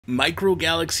Micro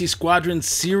Galaxy Squadron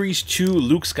Series 2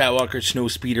 Luke Skywalker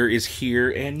Snowspeeder is here,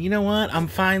 and you know what? I'm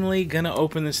finally gonna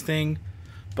open this thing,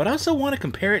 but I also want to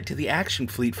compare it to the action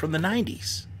fleet from the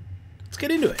 90s. Let's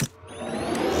get into it.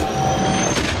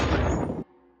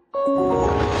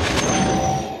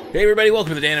 Hey everybody, welcome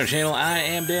to the Dano channel. I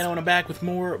am Dano and I'm back with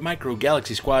more Micro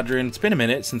Galaxy Squadron. It's been a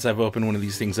minute since I've opened one of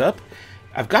these things up.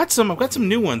 I've got some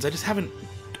new ones. I just haven't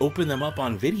opened them up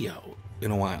on video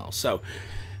in a while. So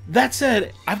that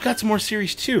said, I've got some more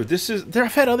Series 2.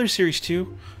 I've had other Series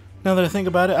 2. Now that I think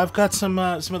about it, I've got some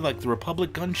of like the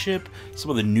Republic gunship, some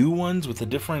of the new ones with the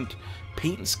different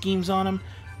paint schemes on them.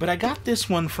 But I got this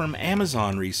one from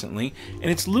Amazon recently, and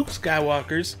it's Luke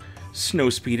Skywalker's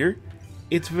Snowspeeder.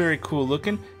 It's very cool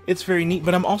looking. It's very neat,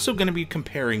 but I'm also going to be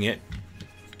comparing it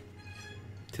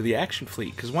to the Action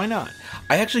Fleet, because why not?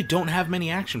 I actually don't have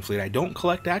many Action Fleet. I don't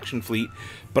collect Action Fleet,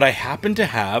 but I happen to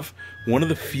have one of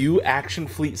the few Action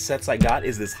Fleet sets I got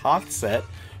is this Hoth set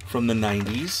from the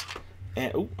 90s.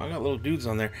 And oh, I got little dudes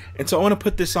on there. And so I want to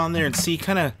put this on there and see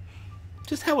kind of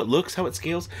just how it looks, how it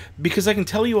scales, because I can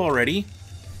tell you already,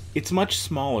 it's much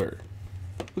smaller.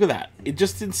 Look at that. It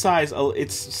just in size,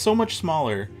 it's so much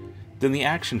smaller than the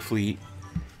Action Fleet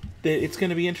that it's going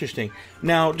to be interesting.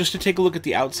 Now, just to take a look at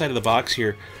the outside of the box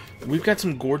here, we've got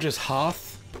some gorgeous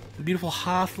Hoth, beautiful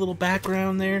Hoth little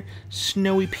background there,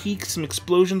 snowy peaks, some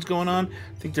explosions going on.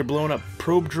 I think they're blowing up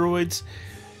probe droids.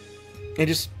 And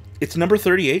just, it's number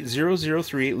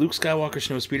 380038, Luke Skywalker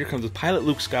Snowspeeder, comes with pilot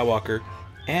Luke Skywalker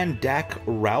and Dak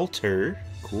Rowter.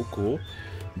 Cool, cool.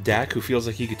 Dak, who feels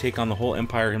like he could take on the whole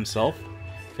Empire himself.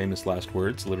 Famous last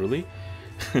words, literally.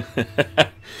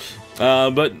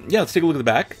 But yeah, let's take a look at the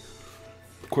back.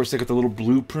 Of course, they got the little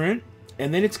blueprint,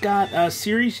 and then it's got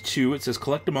Series 2. It says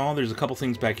collect them all. There's a couple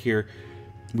things back here.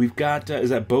 We've got is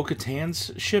that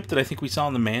Bo-Katan's ship that I think we saw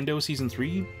in the Mando Season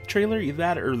 3 trailer? Either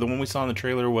that, or the one we saw in the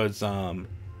trailer was Fen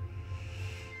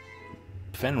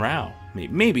Rao.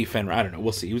 Maybe Fen Rao. I don't know.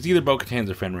 We'll see. It was either Bo-Katan's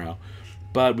or Fen Rao.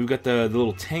 But we've got the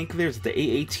little tank there. Is it the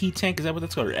AAT tank? Is that what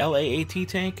that's called? Or LAAT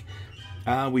tank?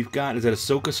 We've got, is that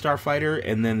Ahsoka Starfighter,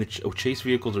 and then the chase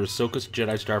vehicles are Ahsoka's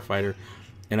Jedi Starfighter,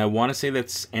 and I want to say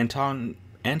that's Anton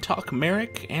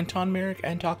Merrick,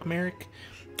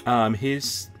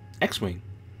 his X-Wing.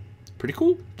 Pretty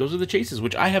cool. Those are the chases,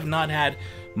 which I have not had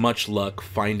much luck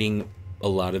finding a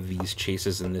lot of these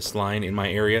chases in this line in my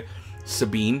area.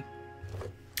 Sabine,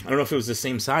 I don't know if it was the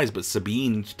same size, but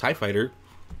Sabine TIE Fighter,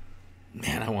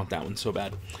 man, I want that one so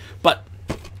bad. But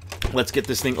let's get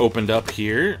this thing opened up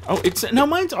here. Oh, no,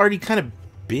 mine's already kind of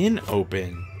been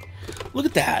open. Look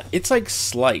at that. It's like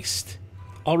sliced.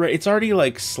 Already, it's already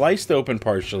like sliced open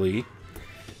partially.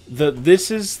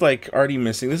 This is like already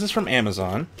missing. This is from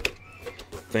Amazon.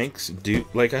 Thanks, dude.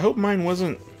 Like, I hope mine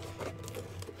wasn't.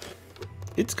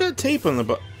 It's got tape on the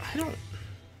butt.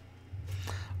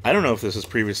 I don't know if this was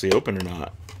previously open or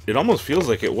not. It almost feels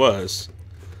like it was.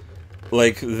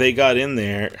 Like they got in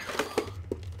there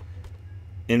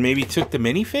and maybe took the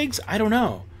minifigs? I don't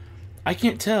know. I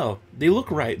can't tell. They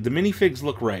look right. The minifigs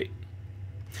look right.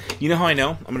 You know how I know?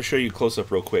 I'm going to show you a close-up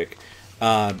real quick. You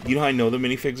know how I know the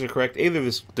minifigs are correct? A,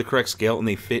 they're the correct scale, and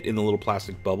they fit in the little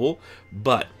plastic bubble.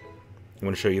 But I'm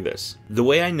going to show you this. The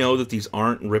way I know that these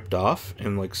aren't ripped off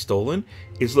and, like, stolen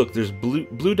is, look, there's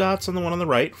blue dots on the one on the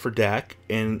right for Dak,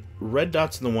 and red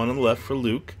dots on the one on the left for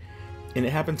Luke. And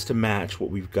it happens to match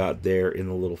what we've got there in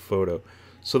the little photo.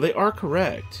 So they are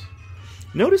correct.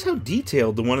 Notice how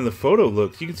detailed the one in the photo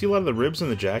looks. You can see a lot of the ribs in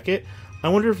the jacket. I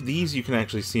wonder if these you can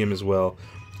actually see them as well,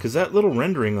 because that little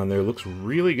rendering on there looks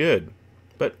really good.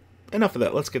 But enough of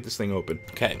that. Let's get this thing open.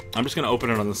 Okay, I'm just going to open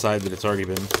it on the side that it's already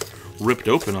been ripped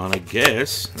open on, I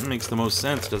guess. That makes the most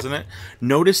sense, doesn't it?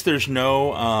 Notice there's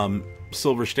no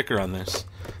silver sticker on this.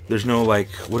 There's no, like,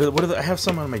 I have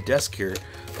some on my desk here.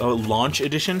 Oh, Launch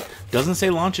Edition. Doesn't say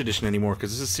Launch Edition anymore,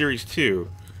 because this is Series 2,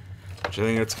 which I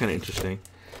think that's kind of interesting.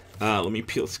 Let me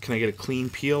peel. Can I get a clean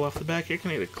peel off the back here? Can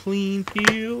I get a clean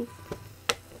peel?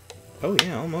 Oh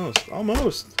yeah, almost.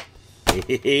 Almost.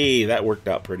 Hey, that worked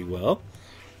out pretty well.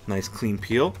 Nice clean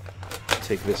peel.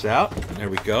 Take this out. There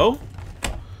we go.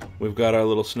 We've got our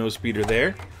little Snowspeeder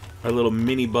there. Our little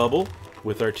mini bubble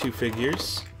with our two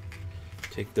figures.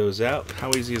 Take those out. How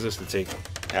easy is this to take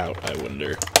out, I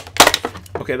wonder?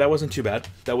 Okay, that wasn't too bad.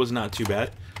 That was not too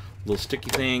bad. Little sticky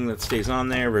thing that stays on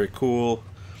there. Very cool.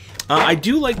 I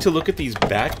do like to look at these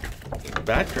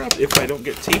backdrops if I don't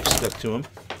get tape stuck to them.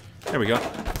 There we go.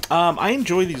 I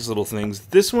enjoy these little things.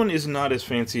 This one is not as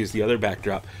fancy as the other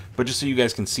backdrop, but just so you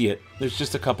guys can see it, there's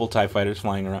just a couple TIE Fighters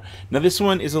flying around. Now this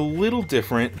one is a little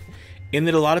different in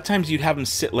that a lot of times you'd have them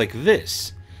sit like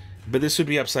this, but this would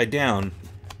be upside down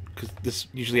because this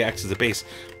usually acts as a base.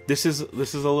 This is a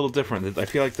little different. I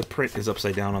feel like the print is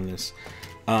upside down on this,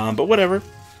 but whatever.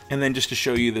 And then just to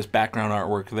show you this background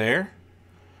artwork there,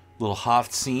 little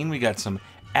Hoth scene. We got some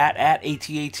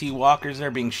AT-AT walkers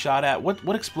there being shot at.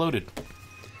 What exploded?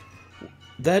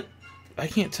 That I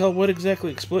can't tell what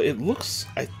exactly exploded. It looks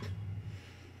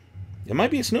it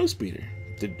might be a snowspeeder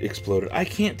that exploded. I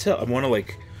can't tell. I want to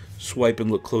like swipe and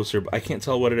look closer, but I can't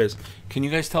tell what it is. Can you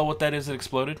guys tell what that is that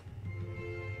exploded?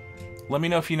 Let me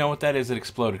know if you know what that is that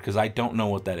exploded, because I don't know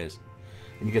what that is.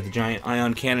 And you got the giant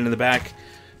ion cannon in the back.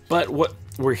 But what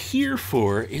we're here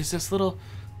for is this little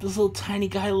tiny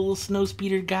guy, little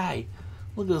snowspeeder guy.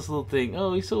 Look at this little thing.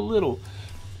 Oh, he's so little.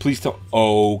 Please tell.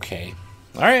 Okay.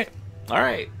 All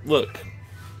right. Look,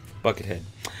 Buckethead.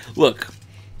 Look,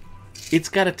 it's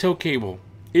got a tow cable.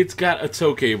 It's got a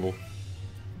tow cable.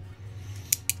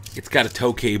 It's got a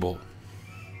tow cable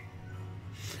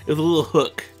with a little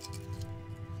hook.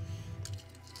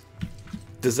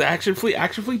 Does the Action Fleet?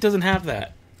 Action Fleet doesn't have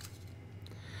that.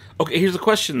 Okay, here's the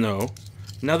question though.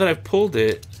 Now that I've pulled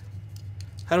it,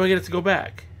 how do I get it to go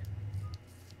back?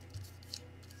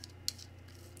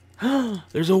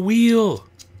 There's a wheel.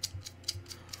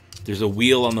 There's a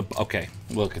wheel on the... Okay,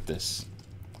 look at this.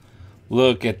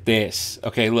 Look at this.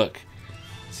 Okay, look.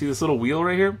 See this little wheel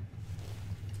right here?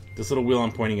 This little wheel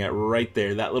I'm pointing at right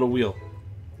there. That little wheel.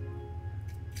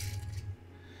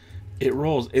 It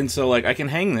rolls. And so, like, I can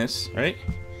hang this, right?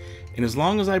 And as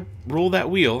long as I roll that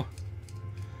wheel,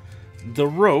 the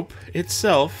rope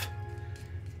itself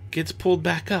gets pulled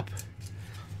back up.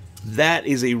 That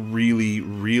is a really,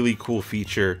 really cool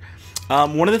feature.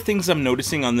 One of the things I'm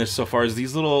noticing on this so far is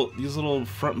these little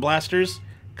front blasters,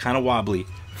 kind of wobbly.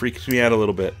 Freaks me out a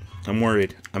little bit. I'm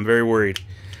worried. I'm very worried.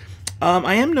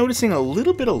 I am noticing a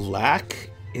little bit of lack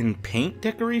in paint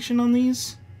decoration on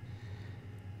these.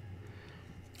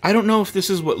 I don't know if this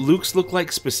is what Luke's look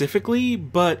like specifically,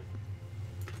 but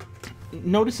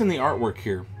notice in the artwork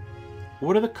here,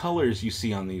 what are the colors you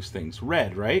see on these things?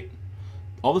 Red, right?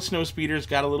 All the snow speeders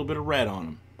got a little bit of red on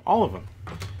them. All of them.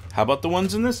 How about the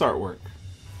ones in this artwork?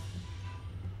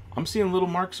 I'm seeing little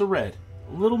marks of red.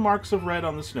 Little marks of red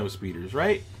on the snow speeders,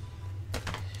 right?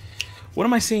 What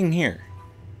am I seeing here?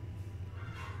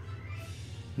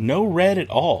 No red at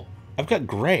all. I've got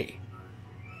gray.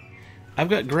 I've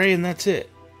got gray and that's it.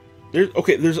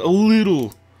 There's a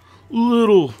little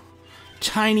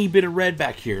tiny bit of red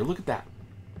back here. Look at that.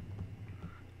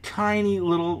 Tiny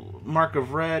little mark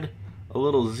of red. A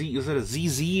little Z, is that a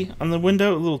ZZ on the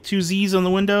window? A little 2 Z's on the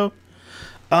window.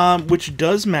 Which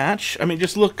does match. I mean,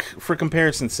 just look for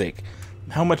comparison's sake.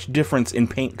 How much difference in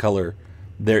paint color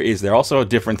there is. There also a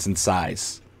difference in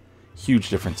size. Huge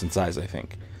difference in size, I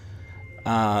think.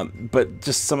 But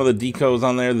just some of the decos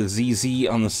on there. The ZZ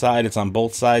on the side. It's on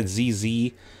both sides.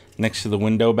 ZZ next to the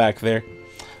window back there.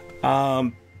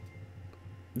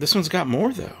 This one's got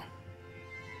more, though.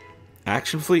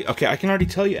 Action Fleet. Okay, I can already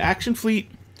tell you. Action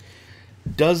Fleet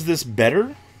does this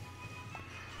better,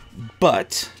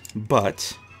 but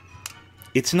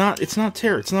it's not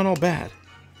terrible. It's not all bad.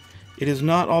 It is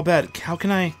not all bad. How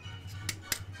can I?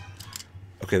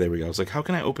 Okay, there we go. I was like, how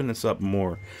can I open this up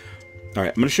more? All right,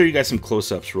 I'm gonna show you guys some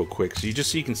close-ups real quick, so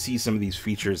you can see some of these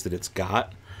features that it's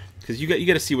got, because you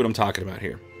got to see what I'm talking about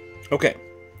here. Okay,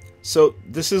 so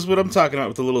this is what I'm talking about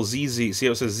with the little ZZ. See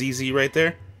how it says ZZ right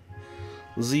there?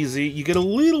 ZZ. You get a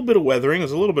little bit of weathering.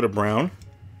 There's a little bit of brown.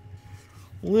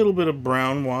 A little bit of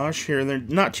brown wash here and there.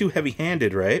 Not too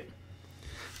heavy-handed, right?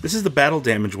 This is the battle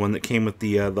damage one that came with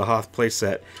the Hoth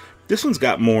playset. This one's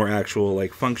got more actual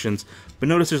like functions, but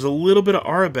notice there's a little bit of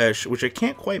Arabesh, which I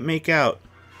can't quite make out.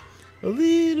 A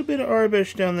little bit of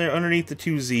Arabesh down there underneath the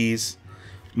 2 Z's.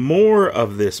 More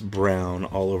of this brown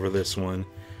all over this one,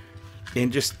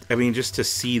 and just to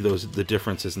see the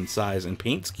differences in size and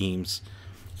paint schemes,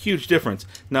 huge difference.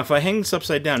 Now, if I hang this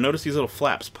upside down, notice these little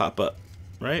flaps pop up,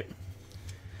 right?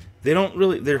 They don't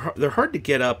really, they're hard to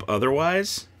get up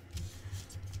otherwise.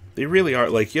 They really are.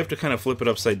 Like, you have to kind of flip it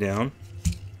upside down,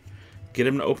 get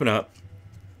them to open up,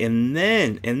 and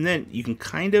then you can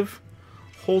kind of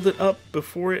hold it up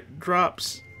before it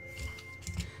drops.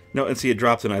 No, and see, it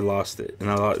dropped and I lost it.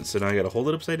 So now I got to hold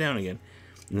it upside down again,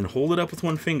 and then hold it up with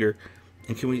one finger.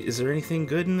 And is there anything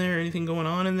good in there? Anything going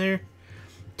on in there?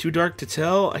 Too dark to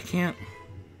tell? I can't.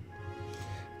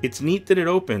 It's neat that it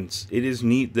opens. It is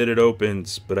neat that it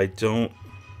opens, but I don't...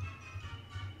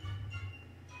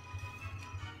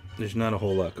 There's not a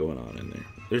whole lot going on in there.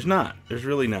 There's not. There's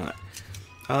really not.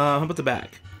 How about the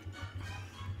back?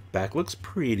 Back looks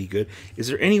pretty good. Is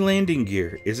there any landing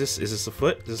gear? Is this a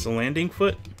foot? Is this a landing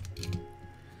foot?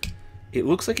 It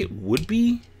looks like it would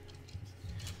be.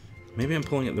 Maybe I'm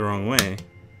pulling it the wrong way.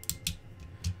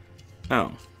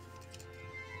 Oh.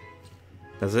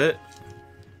 That's it?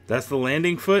 That's the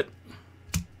landing foot?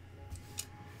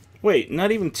 Wait,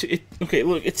 not even two. Okay,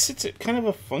 look, it sits at kind of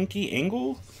a funky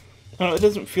angle. No, it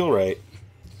doesn't feel right.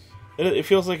 It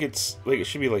feels like it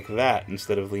should be like that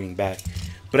instead of leaning back.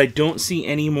 But I don't see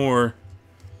any more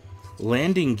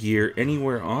landing gear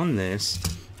anywhere on this.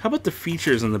 How about the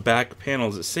features on the back panel?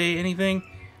 Does it say anything?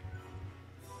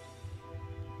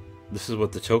 This is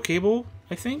what the tow cable,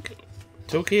 I think?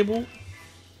 Tow cable?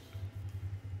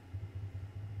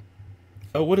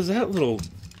 Oh, what is that little...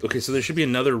 Okay, so there should be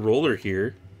another roller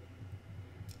here.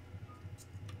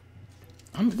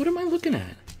 What am I looking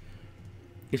at?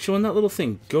 It's showing that little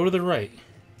thing. Go to the right.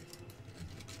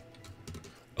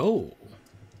 Oh.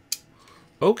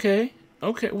 Okay.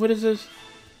 Okay, what is this?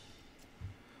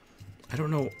 I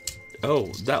don't know. Oh,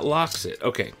 that locks it.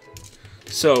 Okay.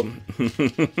 So,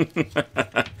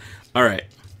 alright.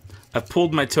 I've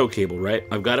pulled my tow cable, right?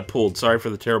 I've got it pulled. Sorry for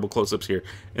the terrible close-ups here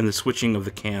and the switching of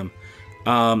the cam.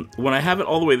 When I have it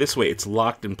all the way this way, it's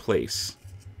locked in place.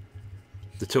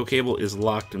 The tow cable is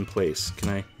locked in place. Can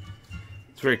I...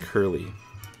 It's very curly.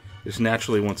 It just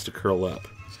naturally wants to curl up.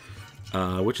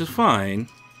 Which is fine.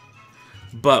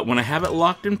 But when I have it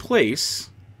locked in place...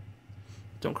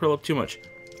 Don't curl up too much.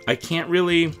 I can't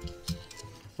really...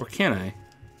 Or can I?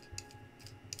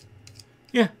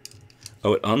 Yeah.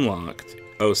 Oh, it unlocked.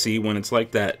 Oh, see, when it's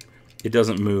like that, it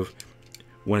doesn't move.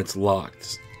 When it's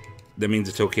locked, that means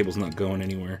the tow cable's not going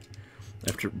anywhere.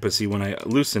 But see, when I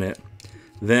loosen it,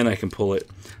 then I can pull it.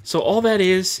 So all that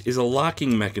is a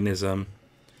locking mechanism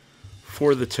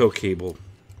for the tow cable.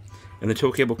 And the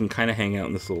tow cable can kind of hang out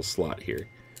in this little slot here.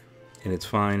 And it's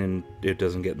fine, and it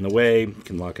doesn't get in the way. You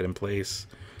can lock it in place.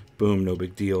 Boom, no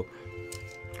big deal.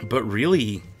 But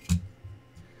really,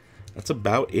 that's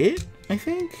about it, I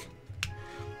think.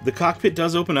 The cockpit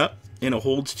does open up, and it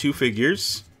holds 2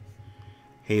 figures.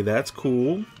 Hey, that's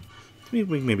cool. Maybe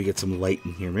we can maybe get some light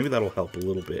in here. Maybe that'll help a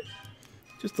little bit.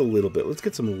 Just a little bit. Let's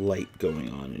get some light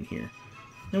going on in here.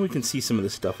 Then we can see some of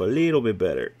this stuff a little bit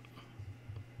better.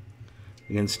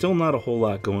 Again, still not a whole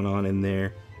lot going on in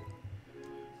there.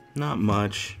 Not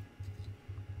much.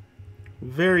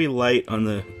 Very light on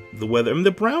the weather. I mean,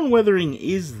 the brown weathering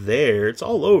is there. It's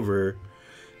all over.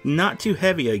 Not too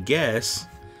heavy, I guess.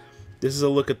 This is a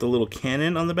look at the little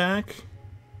cannon on the back.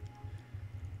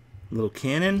 Little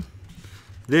cannon.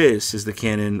 This is the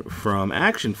cannon from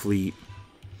Action Fleet.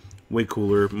 Way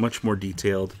cooler, much more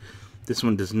detailed. This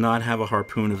one does not have a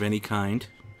harpoon of any kind.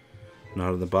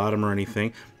 Not on the bottom or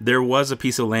anything. There was a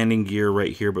piece of landing gear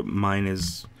right here, but mine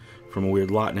is from a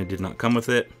weird lot and it did not come with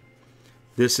it.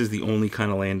 This is the only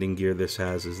kind of landing gear this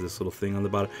has, is this little thing on the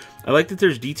bottom. I like that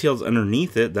there's details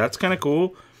underneath it. That's kind of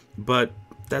cool, but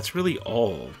that's really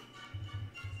all.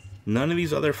 None of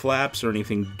these other flaps or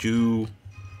anything do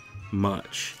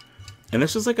much. And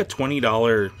this is like a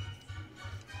 $20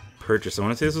 purchase. I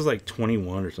want to say this was like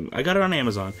 $21 or something. I got it on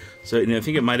Amazon, so I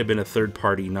think it might have been a third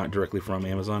party, not directly from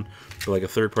Amazon, but like a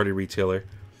third party retailer.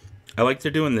 I like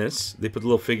they're doing this. They put a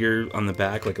little figure on the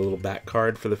back, like a little back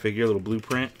card for the figure, a little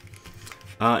blueprint.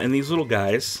 And these little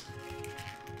guys,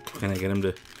 can I get them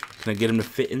to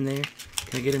fit in there?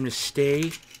 Can I get them to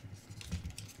stay?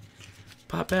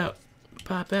 Pop out.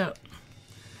 Pop out.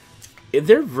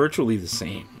 They're virtually the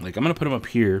same. Like, I'm going to put them up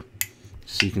here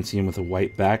so you can see them with a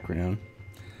white background.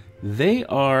 They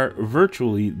are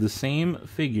virtually the same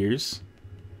figures,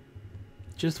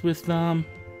 just with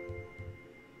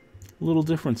little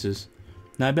differences.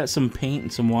 Now, I bet some paint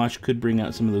and some wash could bring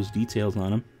out some of those details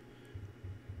on them.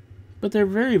 But they're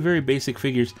very, very basic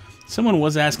figures. Someone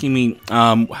was asking me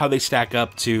how they stack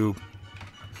up to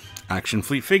Action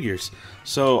Fleet figures.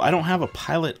 So I don't have a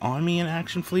pilot on me in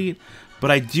Action Fleet,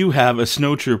 but I do have a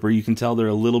snowtrooper. You can tell they're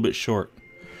a little bit short.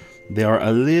 They are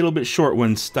a little bit short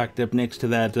when stacked up next to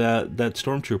that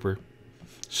stormtrooper.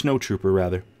 Snowtrooper,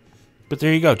 rather. But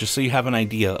there you go, just so you have an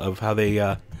idea of how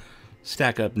they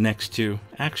stack up next to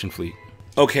Action Fleet.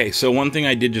 Okay, so one thing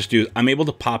I did just do, I'm able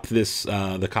to pop this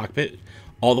the cockpit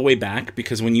all the way back,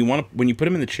 because when you put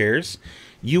them in the chairs,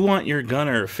 you want your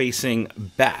gunner facing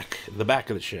back, the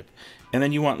back of the ship. And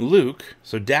then you want Luke,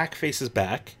 so Dak faces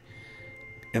back,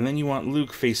 and then you want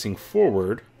Luke facing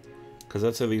forward, because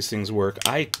that's how these things work.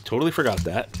 I totally forgot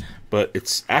that, but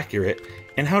it's accurate.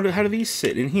 And how do these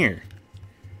sit in here?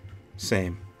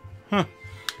 Same. Huh.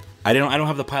 I don't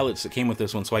have the pilots that came with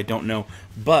this one, so I don't know.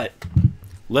 But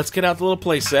let's get out the little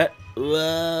play set.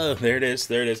 Whoa, there it is,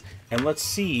 there it is. And let's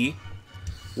see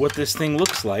what this thing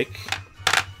looks like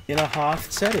in a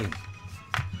Hoth setting.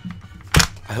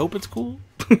 I hope it's cool.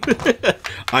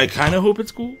 I kind of hope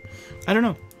it's cool. I don't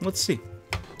know. Let's see.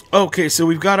 Okay, so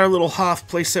we've got our little Hoth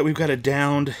playset. We've got a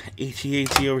downed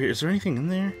AT-AT over here. Is there anything in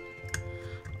there?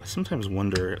 I sometimes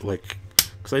wonder, like,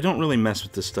 because I don't really mess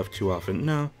with this stuff too often.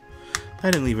 No, I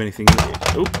didn't leave anything in there.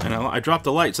 Oh, and I dropped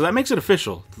the light, so that makes it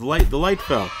official. The light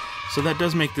fell. So that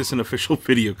does make this an official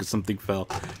video because something fell.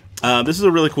 This is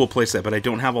a really cool playset, but I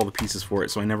don't have all the pieces for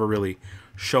it, so I never really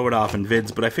show it off in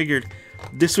vids. But I figured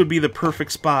this would be the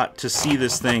perfect spot to see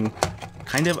this thing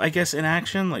kind of, I guess, in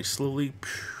action, like slowly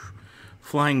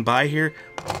flying by here.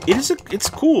 It's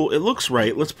cool. It looks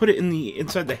right. Let's put it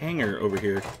inside the hangar over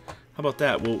here. How about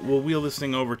that? We'll wheel this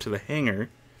thing over to the hangar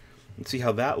and see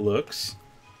how that looks.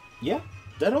 Yeah,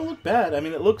 that don't look bad. I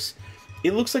mean, it looks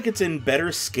like it's in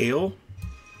better scale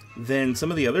than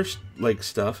some of the other like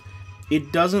stuff.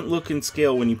 It doesn't look in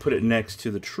scale when you put it next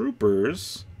to the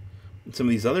troopers and some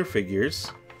of these other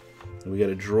figures. We got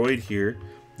a droid here.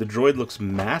 The droid looks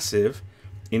massive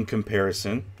in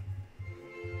comparison.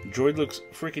 The droid looks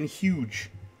freaking huge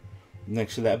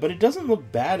next to that, but it doesn't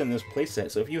look bad in this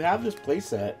playset. So if you have this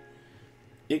playset,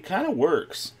 it kind of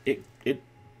works.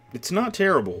 It's not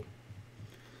terrible.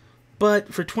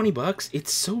 But for 20 bucks,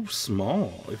 it's so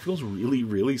small. It feels really,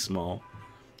 really small.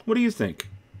 What do you think?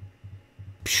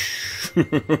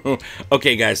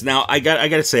 Okay, guys. Now I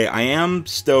gotta say, I am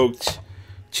stoked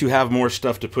to have more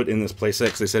stuff to put in this playset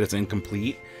because they said it's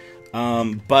incomplete.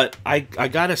 But I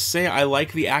gotta say, I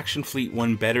like the Action Fleet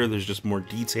one better. There's just more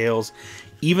details.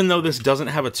 Even though this doesn't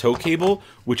have a tow cable,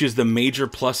 which is the major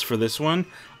plus for this one,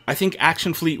 I think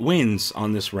Action Fleet wins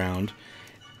on this round.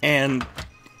 And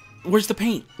where's the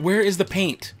paint? Where is the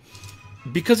paint?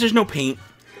 Because there's no paint.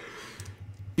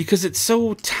 Because it's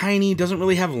so tiny, doesn't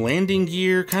really have landing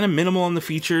gear, kind of minimal on the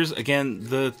features. Again,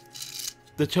 the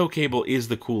tow cable is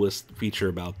the coolest feature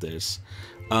about this.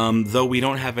 Though we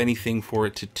don't have anything for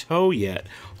it to tow yet.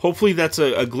 Hopefully that's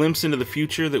a glimpse into the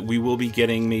future that we will be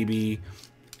getting maybe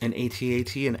an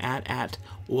AT-AT, an AT-AT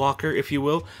walker, if you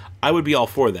will. I would be all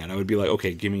for that. I would be like,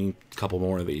 okay, give me a couple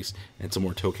more of these and some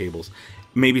more tow cables.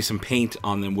 Maybe some paint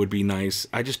on them would be nice.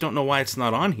 I just don't know why it's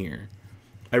not on here.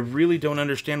 I really don't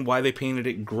understand why they painted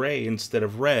it gray instead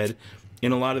of red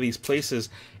in a lot of these places.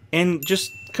 And just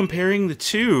comparing the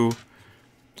two,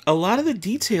 a lot of the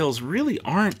details really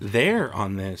aren't there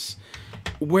on this.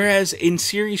 Whereas in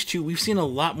Series 2, we've seen a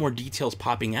lot more details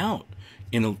popping out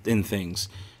in things.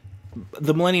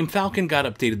 The Millennium Falcon got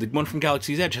updated. The one from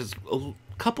Galaxy's Edge has a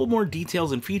couple more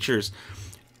details and features.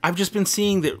 I've just been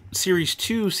seeing that Series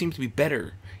 2 seems to be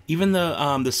better. Even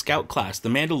the Scout class, the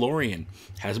Mandalorian,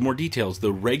 has more details.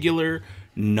 The regular,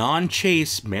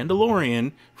 non-chase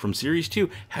Mandalorian from Series 2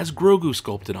 has Grogu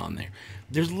sculpted on there.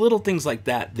 There's little things like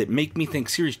that that make me think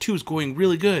Series 2 is going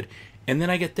really good. And then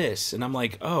I get this, and I'm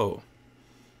like, oh,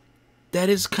 that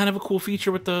is kind of a cool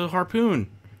feature with the harpoon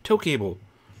tow cable.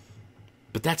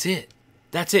 But that's it.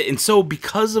 That's it. And so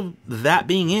because of that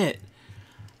being it,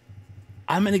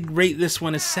 I'm going to rate this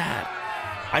one as sad.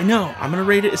 I know. I'm going to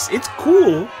rate it as... It's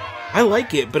cool. I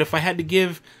like it. But if I had to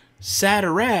give sad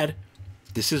or rad,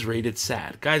 this is rated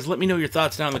sad. Guys, let me know your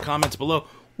thoughts down in the comments below.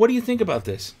 What do you think about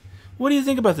this? What do you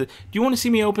think about this? Do you want to see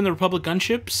me open the Republic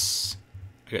gunships?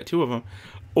 I got 2 of them.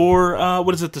 Or,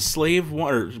 what is it? The Slave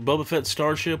one? Or Boba Fett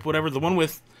Starship? Whatever. The one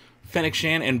with Fennec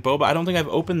Shan and Boba. I don't think I've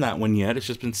opened that one yet. It's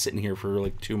just been sitting here for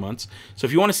like 2 months. So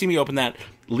if you want to see me open that,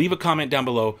 leave a comment down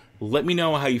below. Let me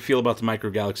know how you feel about the Micro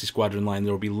Galaxy Squadron line.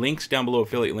 There will be links down below,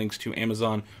 affiliate links to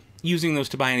Amazon. Using those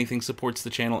to buy anything supports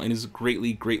the channel and is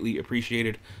greatly, greatly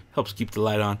appreciated. Helps keep the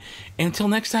light on. And until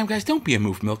next time, guys, don't be a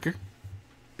moof milker.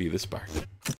 Be the spark.